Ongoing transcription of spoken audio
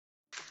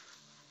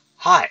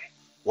Hi,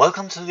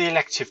 welcome to the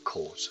elective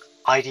course,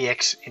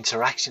 IDX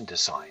Interaction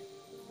Design.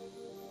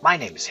 My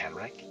name is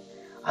Henrik,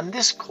 and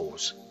this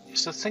course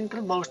is the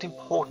single most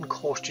important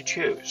course to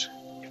choose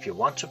if you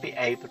want to be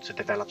able to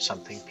develop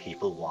something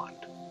people want.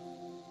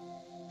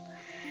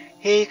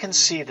 Here you can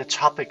see the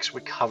topics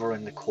we cover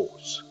in the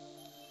course.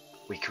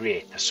 We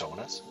create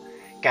personas,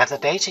 gather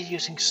data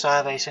using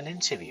surveys and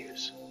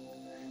interviews.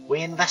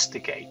 We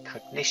investigate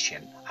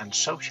cognition and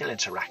social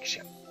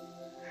interaction.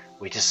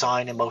 We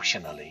design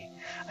emotionally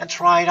and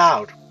try it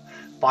out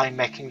by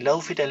making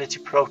low-fidelity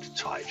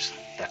prototypes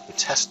that we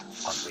test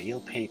on real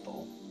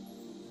people.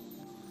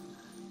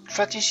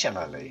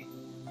 Traditionally,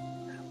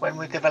 when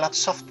we develop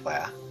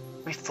software,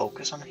 we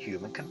focus on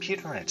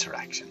human-computer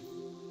interaction.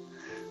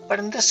 But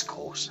in this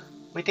course,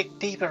 we dig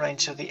deeper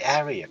into the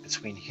area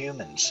between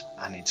humans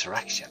and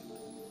interaction.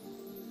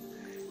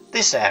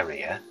 This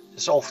area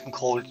is often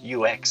called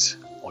UX,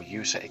 or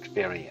user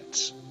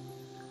experience.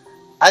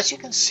 As you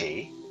can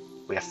see,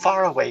 we are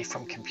far away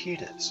from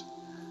computers,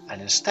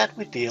 and instead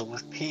we deal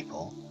with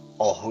people,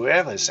 or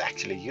whoever is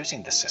actually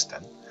using the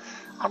system,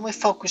 and we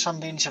focus on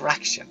the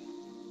interaction.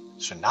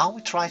 So now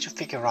we try to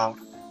figure out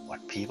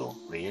what people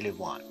really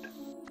want.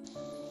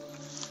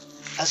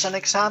 As an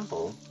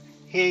example,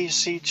 here you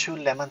see two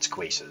lemon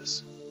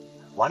squeezers,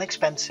 one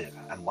expensive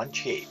and one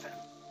cheap.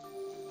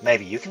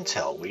 Maybe you can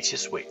tell which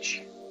is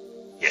which.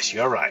 Yes,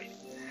 you're right.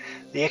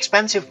 The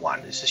expensive one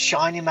is a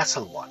shiny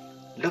metal one,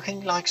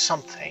 looking like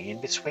something in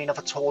between of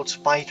a tall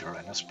spider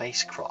and a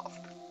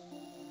spacecraft.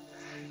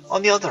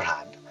 On the other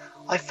hand,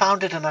 I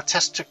found it in a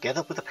test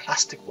together with a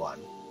plastic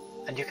one,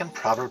 and you can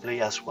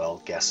probably as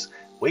well guess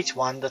which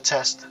won the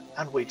test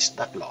and which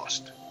that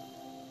lost.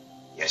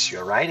 Yes,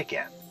 you're right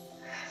again.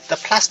 The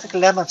plastic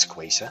lemon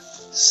squeezer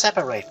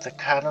separates the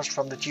kernels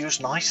from the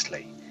juice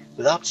nicely,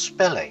 without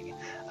spilling,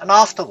 and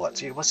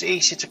afterwards it was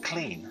easy to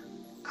clean,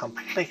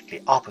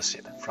 completely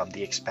opposite from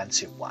the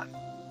expensive one.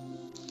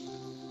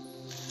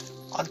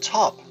 On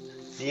top,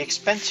 the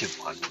expensive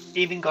one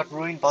even got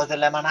ruined by the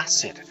lemon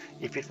acid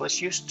if it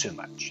was used too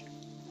much.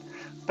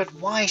 But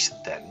why is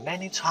it then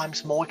many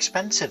times more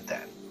expensive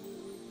then?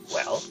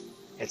 Well,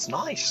 it's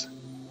nice.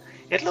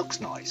 It looks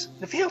nice,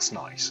 it feels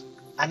nice,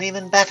 and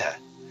even better,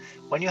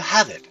 when you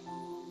have it,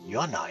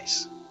 you're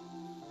nice.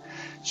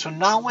 So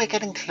now we're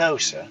getting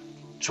closer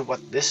to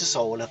what this is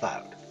all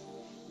about.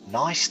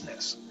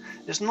 Niceness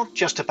is not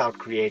just about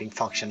creating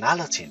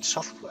functionality in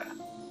software.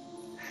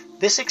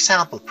 This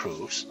example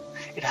proves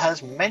it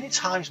has many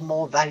times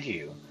more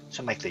value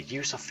to make the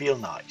user feel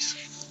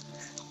nice.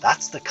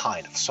 That's the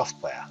kind of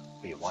software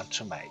we want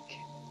to make.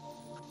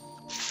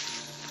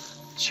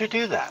 To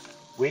do that,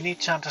 we need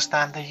to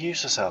understand the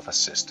users of a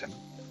system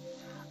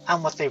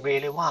and what they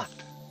really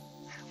want.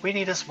 We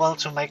need as well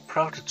to make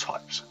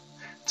prototypes,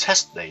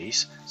 test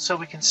these so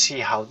we can see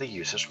how the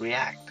users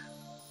react.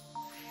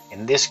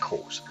 In this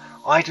course,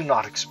 I do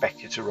not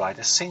expect you to write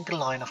a single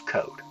line of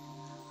code.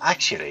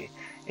 Actually,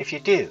 if you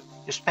do,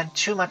 you spend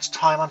too much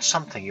time on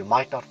something you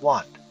might not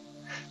want.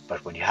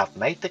 But when you have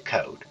made the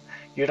code,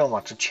 you don't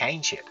want to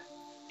change it,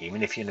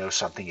 even if you know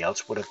something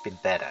else would have been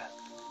better.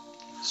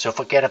 So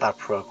forget about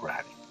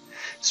programming.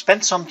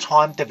 Spend some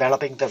time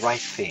developing the right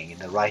thing in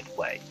the right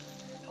way.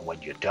 And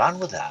when you're done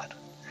with that,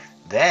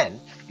 then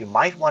you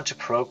might want to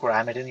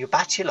program it in your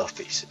bachelor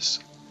thesis.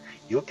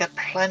 You'll get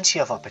plenty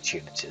of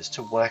opportunities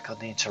to work on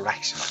the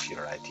interaction of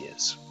your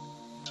ideas.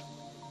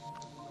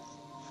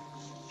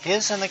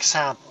 Here's an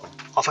example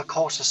of a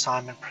course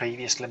assignment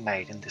previously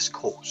made in this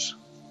course.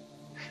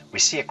 We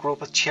see a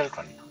group of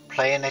children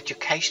play an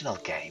educational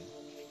game.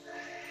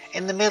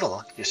 In the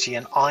middle you see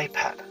an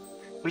iPad,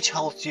 which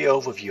holds the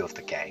overview of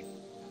the game,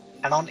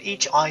 and on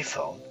each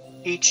iPhone,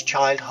 each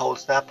child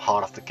holds their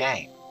part of the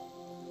game.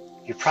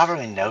 You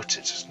probably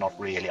noticed it's not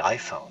really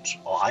iPhones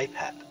or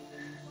iPad.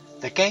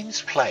 The game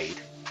is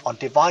played on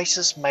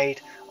devices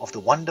made of the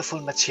wonderful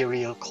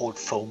material called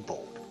foam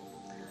board.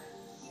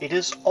 It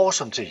is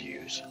awesome to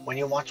use when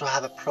you want to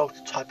have a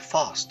prototype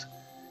fast,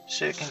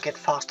 so you can get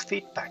fast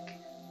feedback.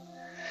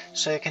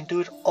 So you can do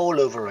it all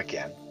over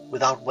again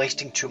without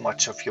wasting too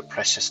much of your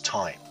precious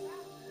time.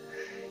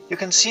 You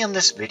can see in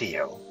this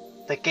video,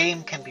 the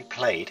game can be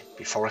played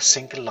before a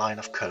single line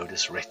of code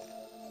is written.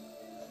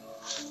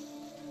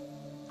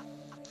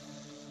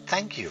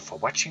 Thank you for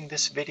watching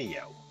this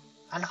video,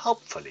 and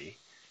hopefully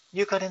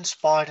you got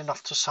inspired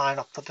enough to sign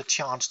up for the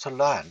chance to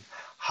learn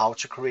how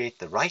to create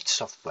the right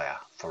software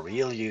for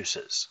real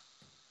users.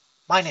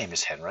 My name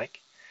is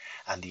Henrik,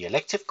 and the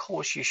elective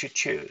course you should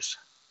choose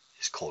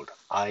is called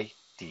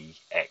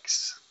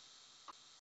IDX.